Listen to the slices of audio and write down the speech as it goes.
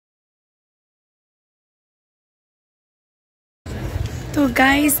তো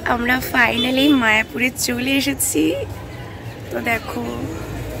গাইস আমরা ফাইনালি মায়াপুরে চলে এসেছি। তো দেখো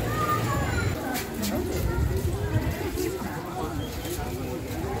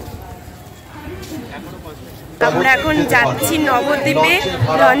আমরা এখন যাচ্ছি নবদ্বীপে,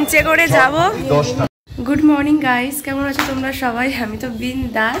 লঞ্চে করে যাব। গুড মর্নিং গাইস, কেমন আছো তোমরা সবাই? আমি তো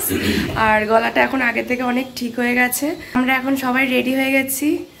বিন্দাস, আর গলাটা এখন আগে থেকে অনেক ঠিক হয়ে গেছে। আমরা এখন সবাই রেডি হয়ে গেছি,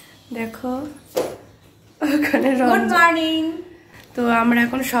 দেখো ওখানে। Good morning. তো আমরা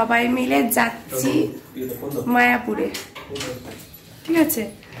এখন সবাই মিলে যাচ্ছি মায়াপুরে, ঠিক আছে?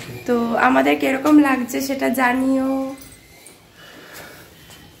 তো আমাদের কিরকম লাগছে সেটা জানিও।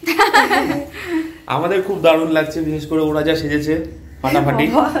 আমাদের খুব দারুণ লাগছে, বিশেষ করে ওরা যা সেজেছে ফাটাফাটি।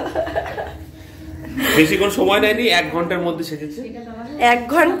 বেশিক্ষণ সময় নেয়নি, 1 ঘন্টার মধ্যে সেজেছে। 1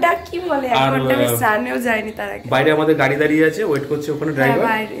 ঘন্টা কি বলে, 1 ঘন্টা আমি স্নানেও যাইনি তার আগে। বাইরে আমাদের গাড়ি দাঁড়িয়ে আছে, ওয়েট করছে ওখানে ড্রাইভার।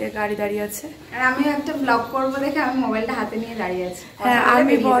 বাইরে গাড়ি দাঁড়িয়ে আছে, আর আমি একটা ব্লগ করব দেখে আমি মোবাইলটা হাতে নিয়ে দাঁড়িয়ে আছি। হ্যাঁ,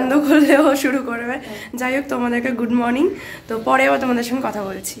 আমি বন্ধ করলেও শুরু করবে। যাই হোক, তোমাদেরকে গুড মর্নিং। তো পরে আবার তোমাদের সঙ্গে কথা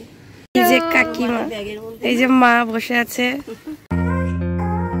বলছি। এই যে কাকিমা, এই যে মা বসে আছে।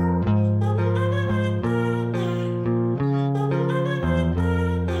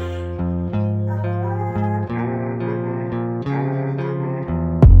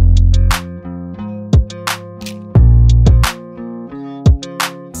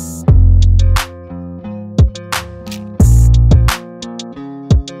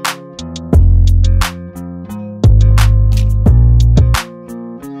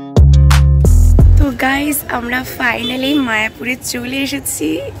 গাইস আমরা ফাইনালি মায়াপুরে চলে এসেছি।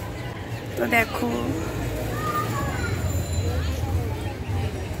 তো দেখো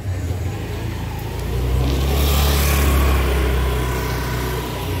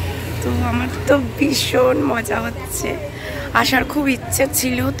তো আমার তো ভীষণ মজা হচ্ছে, আসার খুব ইচ্ছে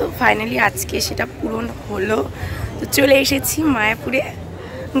ছিল, তো ফাইনালি আজকে সেটা পূরণ হলো। তো চলে এসেছি মায়াপুরে।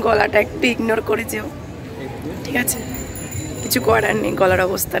 গলাটা একটু ইগনোর করে যেও, ঠিক আছে? কিছু করার নেই, গলার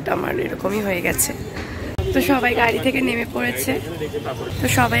অবস্থাটা আমার এরকমই হয়ে গেছে। তো সবাই গাড়ি থেকে নেমে পড়েছে, তো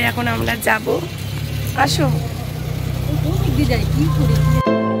সবাই এখন আমরা যাব। আসো।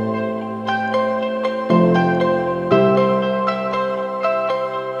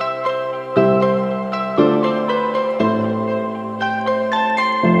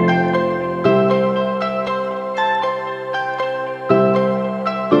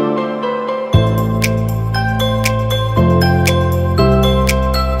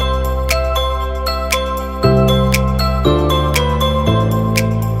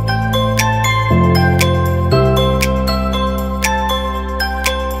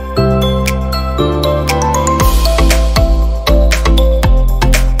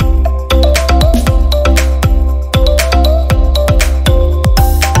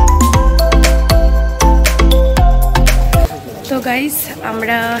 গাইস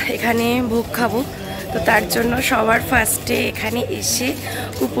আমরা এখানে ভোগ খাবো, তো তার জন্য সবার ফার্স্টে এখানে এসে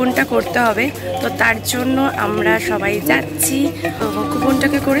কুপনটা করতে হবে। তো তার জন্য আমরা সবাই যাচ্ছি,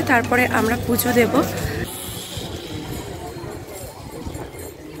 কুপনটাকে করে তারপরে আমরা পুজো দেব।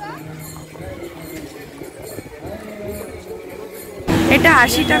 এটা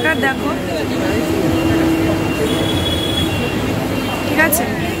 80 টাকার, দেখো, ঠিক আছে?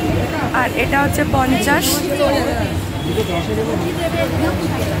 আর এটা হচ্ছে 50,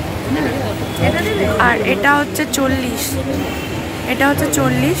 আর এটা হচ্ছে 40, এটা হচ্ছে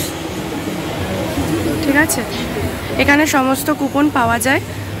 40, ঠিক আছে? এখানে সমস্ত কুপন পাওয়া যায়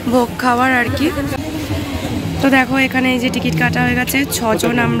ভোগ খাওয়ার আর কি। তো দেখো এখানে এই যে টিকিট কাটা হয়ে গেছে, 6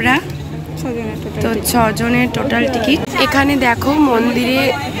 জন আমরা, তো 6 জনের টোটাল টিকিট। এখানে দেখো মন্দিরে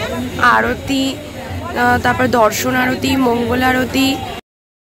আরতি, তারপর দর্শন আরতি, মঙ্গল আরতি,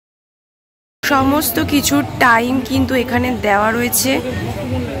 সমস্ত কিছুর টাইম কিন্তু এখানে দেওয়া রয়েছে,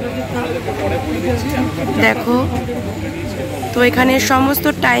 দেখো। তো এখানে সমস্ত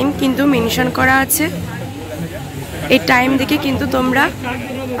টাইম কিন্তু মেনশন করা আছে, এই টাইম দেখে কিন্তু তোমরা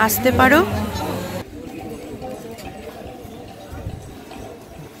আসতে পারো।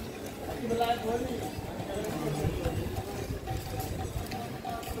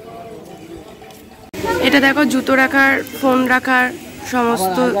 এটা দেখো জুতো রাখার, ফোন রাখার,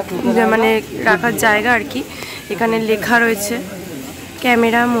 সমস্ত মানে রাখার জায়গা আর কি। এখানে লেখা রয়েছে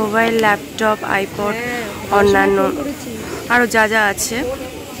ক্যামেরা, মোবাইল, ল্যাপটপ, আইপড, অন্যান্য আরও যা যা আছে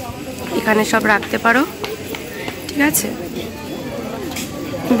এখানে সব রাখতে পারো, ঠিক আছে?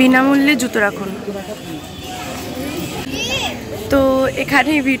 বিনামূল্যে জুতো রাখুন। তো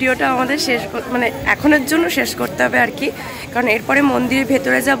এখানে ভিডিওটা আমাদের শেষ, মানে এখনের জন্য শেষ করতে হবে আর কি, কারণ এরপরে মন্দিরের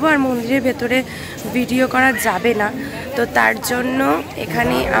ভেতরে যাব, আর মন্দিরের ভেতরে ভিডিও করা যাবে না। তো তার জন্য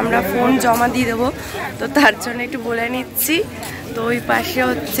এখানে আমরা ফোন জমা দিয়ে দেবো, তো তার জন্য একটু বলে নিচ্ছি। তো ওই পাশে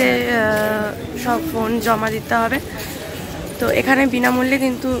হচ্ছে সব ফোন জমা দিতে হবে। তো এখানে বিনামূল্যে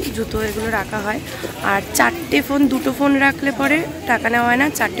কিন্তু জুতো এগুলো রাখা হয়। আর 4টে ফোন, 2টো ফোন রাখলে পরে টাকা নেওয়া হয় না,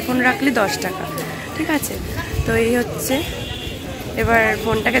 4টে ফোন রাখলে 10 টাকা, ঠিক আছে। তো এই হচ্ছে, এবার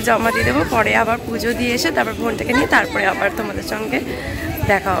ফোনটাকে জমা দিয়ে দেবো, পরে আবার পুজো দিয়ে এসে তারপর ফোনটাকে নিয়ে তারপরে আবার তোমাদের সঙ্গে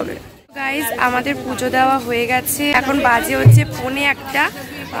দেখা হবে। গাইজ আমাদের পুজো দেওয়া হয়ে গেছে, এখন বাজে হচ্ছে 1:45।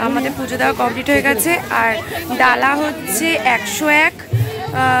 আমাদের পুজো দেওয়া কমপ্লিট হয়ে গেছে। আর ডালা হচ্ছে 101,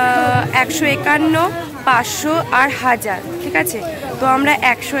 151, 500 আর 1000, ঠিক আছে। তো আমরা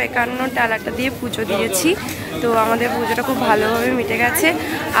 151 ডালাটা দিয়ে পুজো দিয়েছি। তো আমাদের পুজোটা খুব ভালোভাবে মিটে গেছে।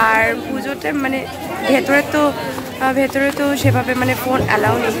 আর পুজোটা মানে ভেতরে তো সেভাবে মানে ফোন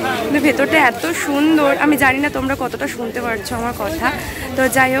অ্যালাউ নেই, কিন্তু ভেতরটা এত সুন্দর, আমি জানি না তোমরা কতটা শুনতে পারছো আমার কথা। তো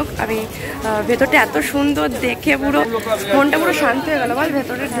যাই হোক, আমি ভেতরটা এত সুন্দর দেখে পুরো মনটা পুরো শান্তি হয়ে গেল বল,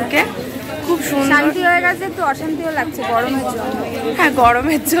 ভেতরে ঢুকে খুব সুন্দর। শান্তি হয়ে গেছে, একটু অশান্তিও লাগছে গরমের জন্য। হ্যাঁ,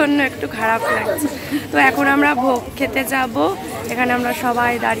 গরমের জন্য একটু খারাপ লাগছে। তো এখন আমরা ভোগ খেতে যাব, এখানে আমরা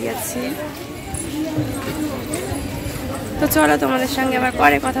সবাই দাঁড়িয়ে আছি। তো চলো তোমাদের সঙ্গে আবার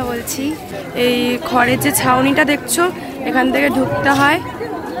পরে কথা বলছি। এই খড়ের যে ছাউনিটা দেখছো, এখান থেকে ঢুকতে হয়।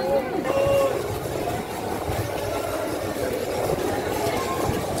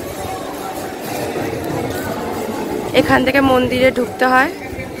 এখান থেকে মন্দিরে ঢুকতে হয়।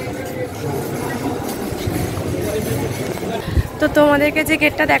 তো তোমাদেরকে যে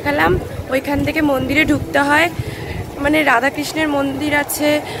গেটটা দেখালাম, ওইখান থেকে মন্দিরে ঢুকতে হয়। মানে রাধাকৃষ্ণের মন্দির আছে,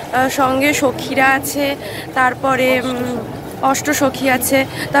 সঙ্গে সখীরা আছে, তারপরে অষ্টসখী আছে,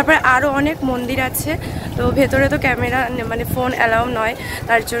 তারপরে আরও অনেক মন্দির আছে। তো ভেতরে তো ক্যামেরা মানে ফোন অ্যালাউ নয়,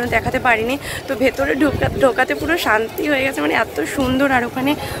 তার জন্য দেখাতে পারিনি। তো ভেতরে ঢোকাতে পুরো শান্তি হয়ে গেছে, মানে এত সুন্দর। আর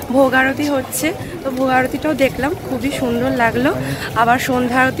ওখানে ভোগ আরতি হচ্ছে, তো ভোগ আরতিটাও দেখলাম, খুবই সুন্দর লাগলো। আবার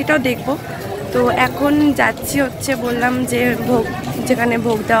সন্ধ্যা আরতিটাও দেখবো। তো এখন যাচ্ছি হচ্ছে, বললাম যে যেখানে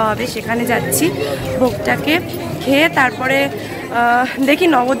ভোগ দেওয়া হবে সেখানে যাচ্ছি। ভোগটাকে খেয়ে তারপরে দেখি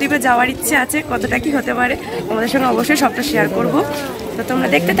নবদ্বীপে যাওয়ার ইচ্ছে আছে, কতটা কি হতে পারে তোমাদের সঙ্গে অবশ্যই সবটা শেয়ার করব। তো তোমরা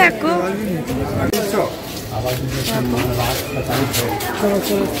দেখতে থাকো।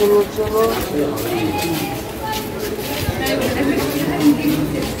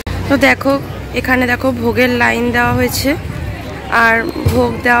 তো দেখো, এখানে দেখো ভোগের লাইন দেওয়া হয়েছে। আর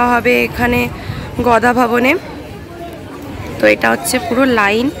ভোগ দেওয়া হবে এখানে গদা ভবনে। তো এটা হচ্ছে পুরো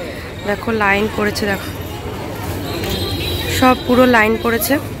লাইন, দেখো লাইন পড়েছে, দেখো সব পুরো লাইন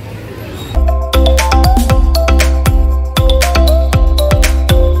পড়েছে।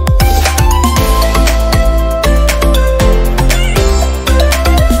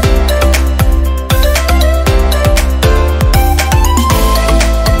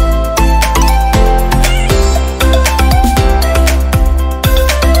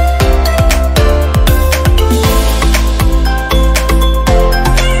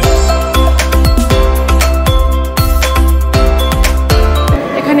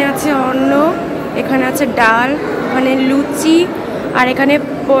 এখানে আছে ডাল, ওখানে লুচি, আর এখানে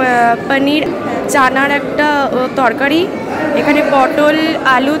পনির চানার একটা তরকারি, এখানে পটল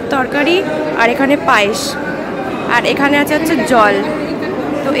আলুর তরকারি, আর এখানে পায়েস, আর এখানে আছে হচ্ছে জল।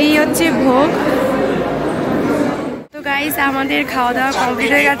 তো এই হচ্ছে ভোগ। তো গাইস আমাদের খাওয়া দাওয়া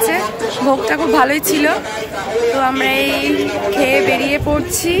কমপ্লিট হয়ে গেছে, ভোগটা খুব ভালোই ছিল। তো আমরা এই খেয়ে বেরিয়ে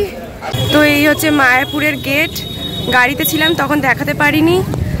পড়ছি। তো এই হচ্ছে মায়াপুরের গেট, গাড়িতে ছিলাম তখন দেখাতে পারিনি।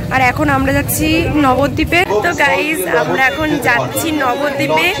 আর এখন আমরা যাচ্ছি নবদ্বীপে। তো গাইজ আমরা এখন যাচ্ছি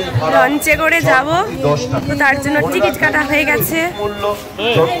নবদ্বীপে, লঞ্চে করে যাব। তো তার জন্য টিকিট কাটা হয়ে গেছে।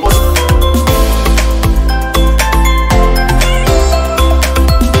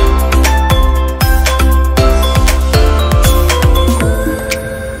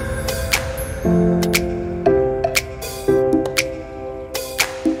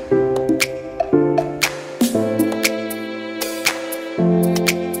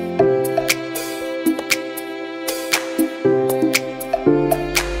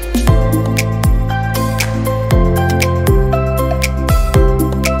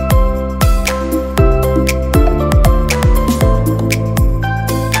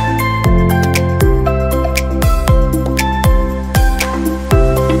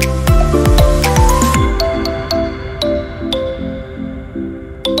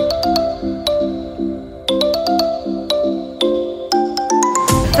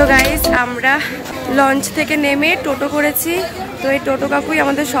 তো গাইস আমরা লঞ্চ থেকে নেমে টোটো করেছি। তো এই টোটো কাকুই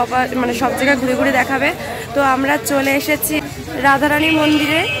আমাদের সব জায়গায় ঘুরে ঘুরে দেখাবে। তো আমরা চলে এসেছি রাধারানী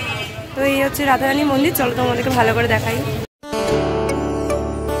মন্দিরে। তো এই হচ্ছে রাধারানী মন্দির, চলো তোমাদেরকে ভালো করে দেখাই।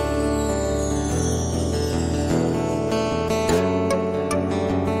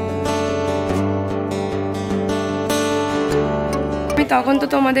 তখন তো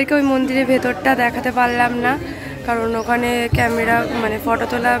তোমাদেরকে ওই মন্দিরের ভেতরটা দেখাতে পারলাম না, কারণ ওখানে ক্যামেরা মানে ফটো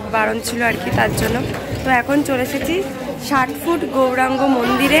তোলা বারণ ছিল আর কি, তার জন্য। তো এখন চলে এসেছি 60 ফুট গৌরাঙ্গ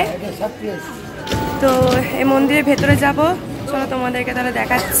মন্দিরে। তো এই মন্দিরের ভেতরে যাব, চলো তোমাদেরকে তাহলে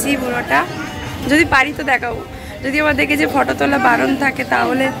দেখাচ্ছি পুরোটা, যদি পারি তো দেখাবো। যদি আবার দেখে যে ফটো তোলা বারণ থাকে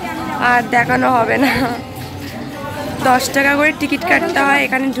তাহলে আর দেখানো হবে না। 10 টাকা করে টিকিট কাটতে হয়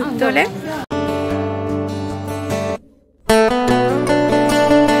এখানে ঢুকতে হলে।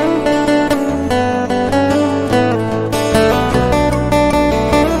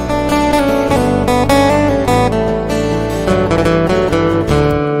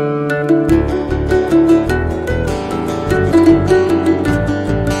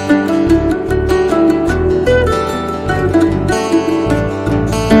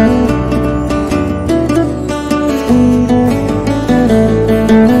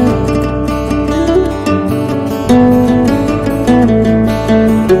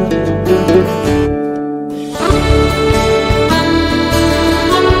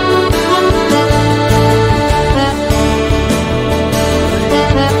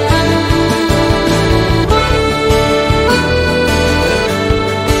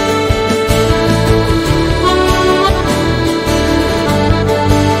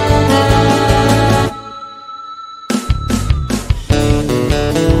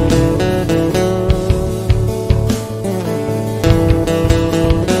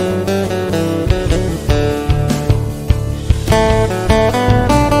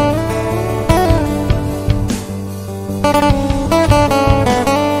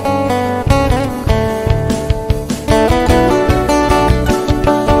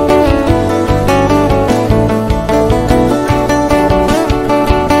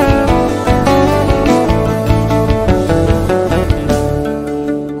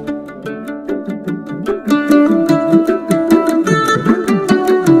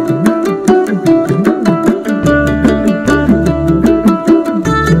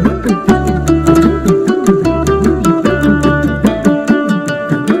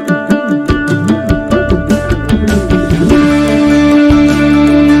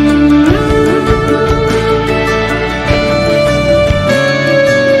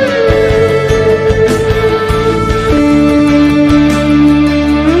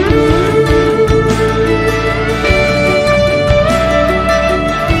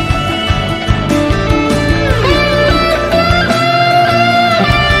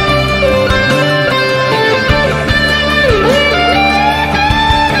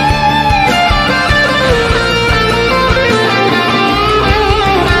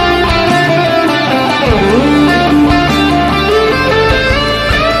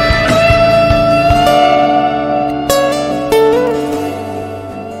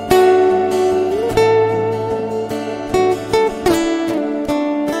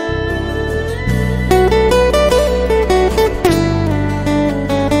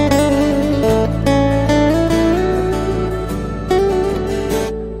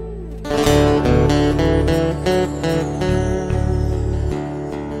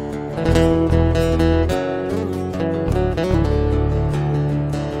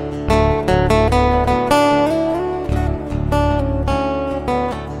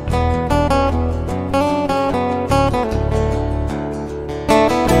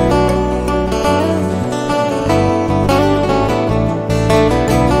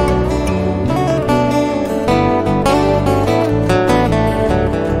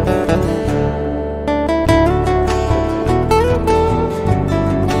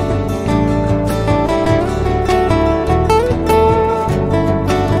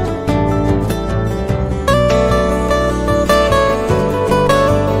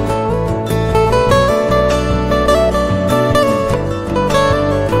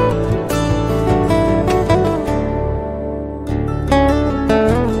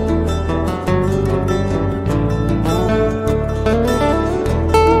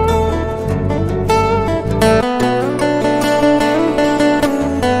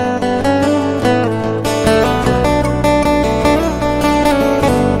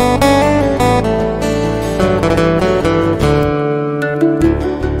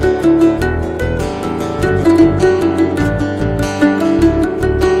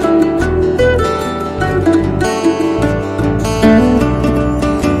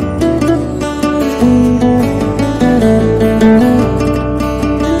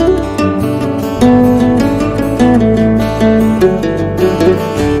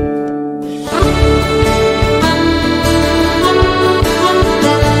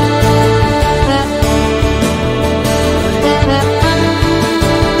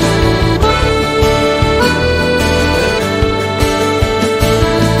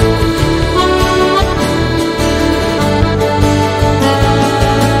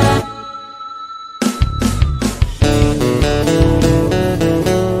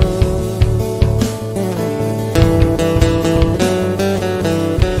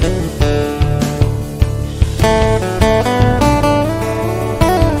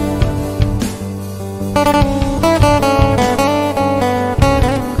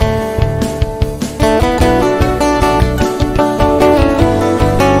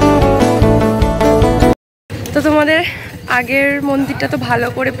 তোমাদের আগের মন্দিরটা তো ভালো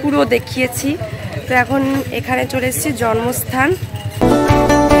করে পুরো দেখিয়েছি, তো এখন এখানে চলে এসেছি জন্মস্থান।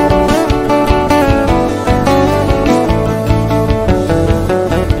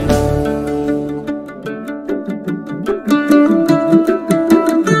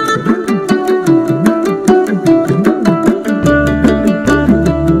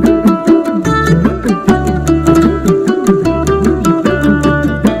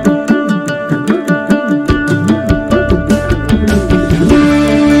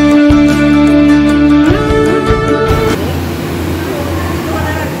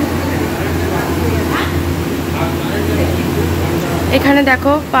 এখানে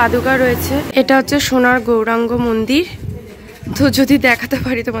দেখো পাদুকা রয়েছে, এটা হচ্ছে সোনার গৌরাঙ্গ মন্দির। তো যদি দেখাতে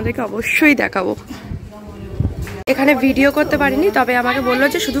পারি তোমাদেরকে অবশ্যই দেখাবো। এখানে ভিডিও করতে পারিনি, তবে আমাকে বললো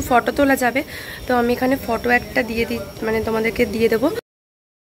যে শুধু ফটো তোলা যাবে, তো আমি এখানে ফটো একটা দিয়ে দিই, মানে তোমাদেরকে দিয়ে দেবো।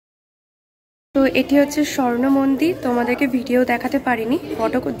 তো এটি হচ্ছে স্বর্ণ মন্দির, তোমাদেরকে ভিডিও দেখাতে পারিনি,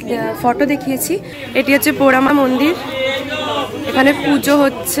 ফটো দেখিয়েছি। এটি হচ্ছে পোড়ামা মন্দির, এখানে পুজো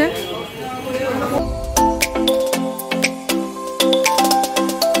হচ্ছে।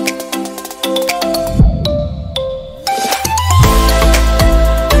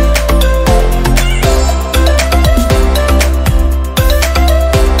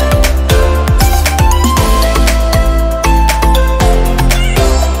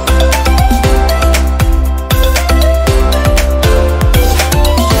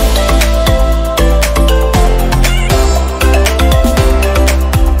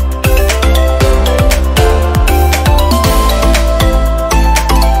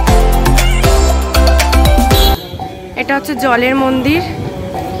 এটা হচ্ছে জলের মন্দির।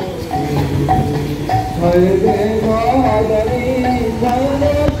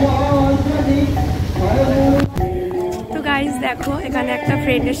 তো গাইস দেখো, এখানে একটা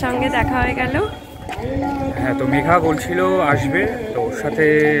ফ্রেন্ডের সঙ্গে দেখা হয়ে গেল। হ্যাঁ, তো মেঘা বলছিল আসবে, তো ওর সাথে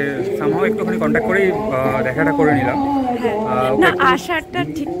সামহাও একটুখানি কন্ট্যাক্ট করেই দেখাটা করে নিলাম। না, আসারটা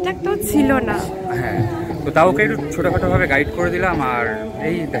ঠিকঠাক তো ছিল না। হ্যাঁ, তো তাও ওকে একটু ছোটখাটোভাবে গাইড করে দিলাম, আর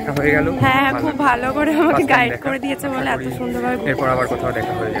এই দেখা হয়ে গেল। হ্যাঁ, খুব ভালো করে আমাকে গাইড করে দিয়েছে বলে এত সুন্দরভাবে। এরপর আবার কোথাও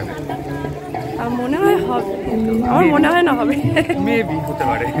দেখা হয়ে যাবে। মনে হয় হবে, আমার মনে হয় না হবে, মেবি হতে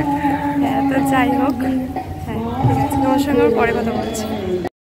পারে। হ্যাঁ, তো যাই হোক, হ্যাঁ ঠিক আছে, তোমার সঙ্গে পরে কথা বলছি।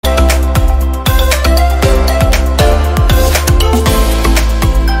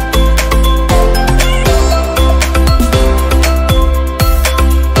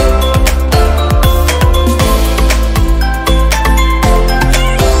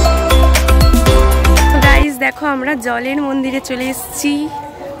 দেখো, আমরা জলের মন্দিরে চলে এসেছি,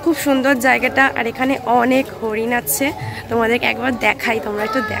 খুব সুন্দর জায়গাটা, আর এখানে অনেক হরিণ আছে, তোমাদেরকে একবার দেখাই, তোমরা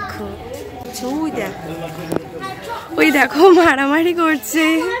একটু দেখো। ওই দেখো মারামারি করছে।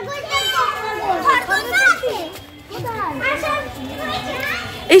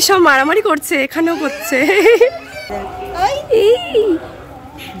 এই সব মারামারি করছে, এখানেও করছে।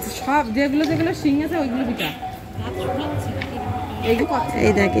 সব যেগুলো যেগুলো সিং আছে ওইগুলো পিঠা।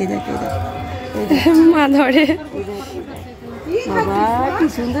 এই দেখ এই দেখ এই দেখ মা ধরে, বাবা কি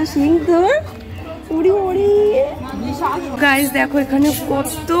সুন্দর সিং তোর। উড়ি উড়ি গাইস দেখো, এখানে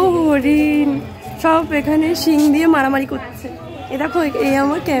কত হরিণ, সব এখানে শিং দিয়ে মারামারি করছে। এ দেখো, এই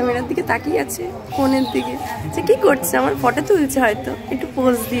আমার ক্যামেরার দিকে তাকিয়ে আছে, ফোনের দিকে, যে কি করছে, আমার ফটো তুলছে, হয়তো একটু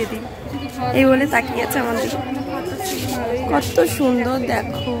পোজ দিয়ে দিই এই বলে তাকিয়ে আছে আমার দিকে। কত সুন্দর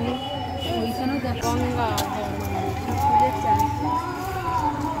দেখো।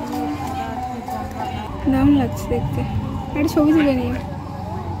 দাম লাগছে দেখতে, একটা ছবি তুলে নিই।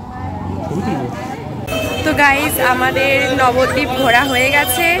 তো গাইস, আমাদের নবদ্বীপ ঘোরা হয়ে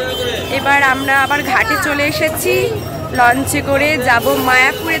গেছে, এবার আমরা আবার ঘাটে চলে এসেছি, লঞ্চে করে যাব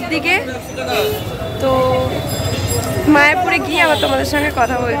মায়াপুরের দিকে। তো মায়াপুরে গিয়ে আবার তোমাদের সঙ্গে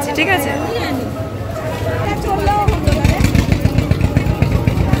কথা বলছি, ঠিক আছে?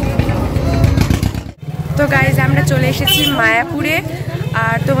 তো গাইস, আমরা চলে এসেছি মায়াপুরে,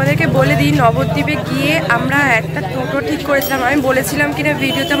 আর তোমাদেরকে বলে দিই, নবদ্বীপে গিয়ে আমরা একটা টোটো ঠিক করেছিলাম, আমি বলেছিলাম কিনা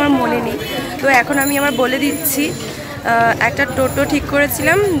ভিডিওতে আমার মনে নেই, তো এখন আমি আবার বলে দিচ্ছি। একটা টোটো ঠিক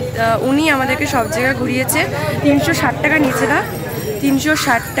করেছিলাম, উনি আমাদেরকে সব জায়গা ঘুরিয়েছে, 360 টাকা নিয়েছে, না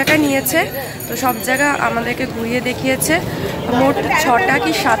 360 টাকা নিয়েছে, তো সব জায়গা আমাদেরকে ঘুরিয়ে দেখিয়েছে, মোট 6টা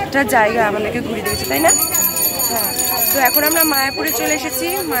কি 7টা জায়গা আমাদেরকে ঘুরিয়ে দিয়েছে, তাই না? হ্যাঁ, তো এখন আমরা মায়াপুরে চলে এসেছি,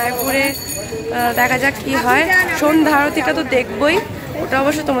 মায়াপুরে দেখা যাক কি হয়। সন্ধ্যা আরতিটা তো দেখবই, ওটা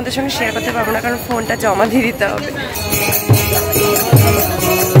অবশ্য তোমাদের সঙ্গে শেয়ার করতে পারবো না, কারণ ফোনটা জমা দিয়ে দিতে হবে।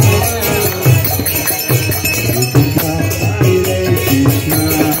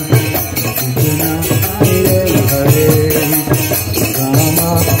 Rama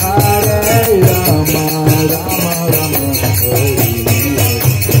Hare Rama Rama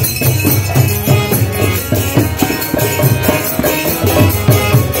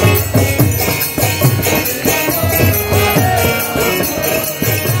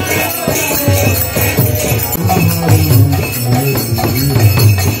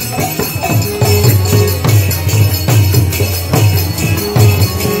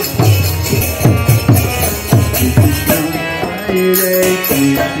তো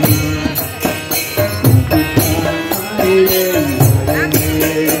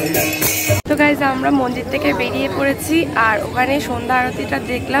গাইজ আমরা মন্দির থেকে বেরিয়ে পড়েছি আর ওখানে সন্ধ্যা আরতিটা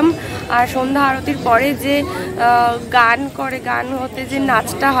দেখলাম। আর সন্ধ্যা আরতির পরে যে গান হতে যে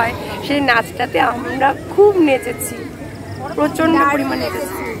নাচটা হয় সেই নাচটাতে আমরা খুব নেচেছি, প্রচণ্ড পরিমাণে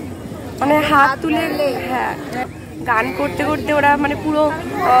নেচেছি, মানে হাত তুলে। হ্যাঁ, গান করতে করতে ওরা মানে পুরো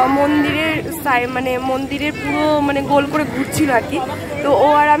মন্দিরের পুরো মানে গোল করে ঘুরছিল আর কি। তো ও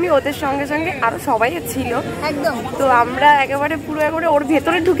আর আমি ওদের সঙ্গে সঙ্গে আরো সবাই ছিল একদম। তো আমরা একেবারে ওর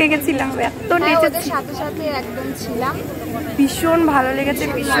ভেতরে ঢুকে গেছিলাম, এত নেচেছি, সাথে সাথে একদম ছিলাম। ভীষণ ভালো লেগেছে,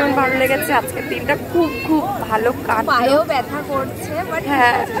 ভীষণ ভালো লেগেছে। আজকের দিনটা খুব খুব ভালো কাটলো। পায়েও ব্যথা করছে,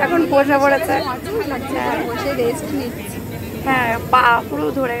 হ্যাঁ এখন বসে পড়েছে, বসে রেস্ট নিচ্ছি। হ্যাঁ পা পুরো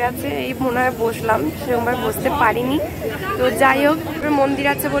ধরে গেছে, এই মনে হয় বসলাম, সেরকমভাবে বসতে পারিনি। তো যাই হোক, মন্দির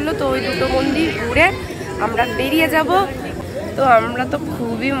আছে বললো, তো ওই দুটো মন্দির ঘুরে আমরা বেরিয়ে যাব। তো আমরা তো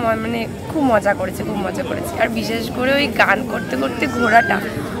খুবই খুব মজা করেছি, খুব মজা করেছি। আর বিশেষ করে ওই গান করতে করতে ঘোরাটা,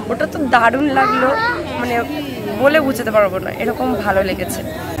 ওটা তো দারুণ লাগলো, মানে বলে বুঝতে পারবো না, এরকম ভালো লেগেছে।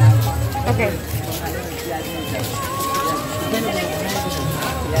 ওকে,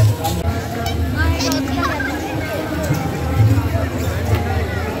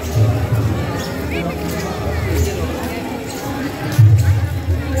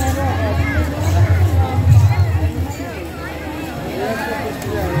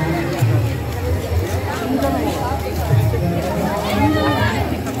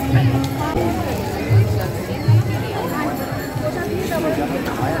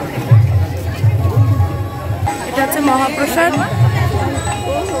 এটা হচ্ছে মহাপ্রসাদ।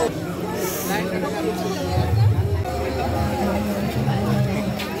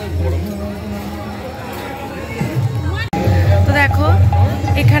 তো দেখো,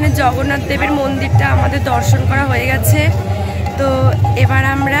 এখানে জগন্নাথ দেবের মন্দিরটা আমাদের দর্শন করা হয়ে গেছে। তো এবার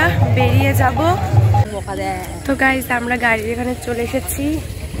আমরা বেরিয়ে যাব। তো গাইস আমরা গাড়ির এখানে চলে এসেছি।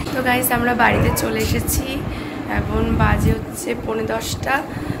 আমরা বাড়িতে চলে এসেছি। এখন বাজে হচ্ছে 9:30।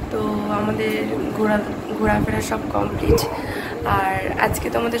 তো আমাদের ঘোরাফেরা সব কমপ্লিট। আর আজকে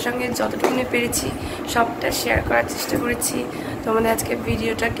তোমাদের সঙ্গে যতটুকুনি পেরেছি সবটা শেয়ার করার চেষ্টা করেছি। তোমাদের আজকে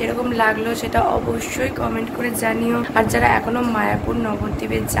ভিডিওটা কীরকম লাগলো সেটা অবশ্যই কমেন্ট করে জানিও। আর যারা এখনও মায়াপুর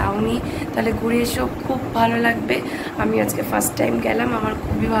নবদ্বীপে যাওনি তাহলে ঘুরে এসো, খুব ভালো লাগবে। আমি আজকে ফার্স্ট টাইম গেলাম, আমার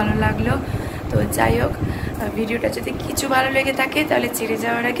খুবই ভালো লাগলো। তো যাই হোক, ভিডিওটা যদি কিছু ভালো লেগে থাকে তাহলে ছেড়ে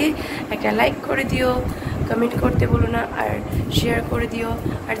যাওয়ার আগে একটা লাইক করে দিও, কমেন্ট করতে বলো না, আর শেয়ার করে দিও।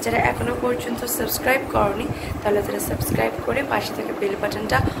 আর যারা এখনও পর্যন্ত সাবস্ক্রাইব করনি তাহলে তারা সাবস্ক্রাইব করে পাশে থেকে বেল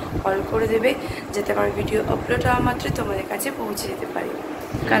বাটনটা অন করে দেবে, যাতে আমার ভিডিও আপলোড হওয়া মাত্রই তোমাদের কাছে পৌঁছে যেতে পারি।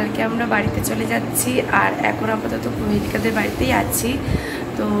 কালকে আমরা বাড়িতে চলে যাচ্ছি, আর এখন আপাতত কোহেলিকাদের বাড়িতেই আছি।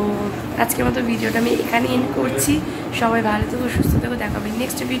 তো আজকের মতো ভিডিওটা আমি এখানে এন্ড করছি। সবাই ভালো থেকো, সুস্থ থেকো, দেখা হবে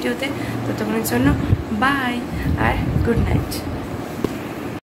নেক্সট ভিডিওতে। ততক্ষণের জন্য বাই আর গুড নাইট।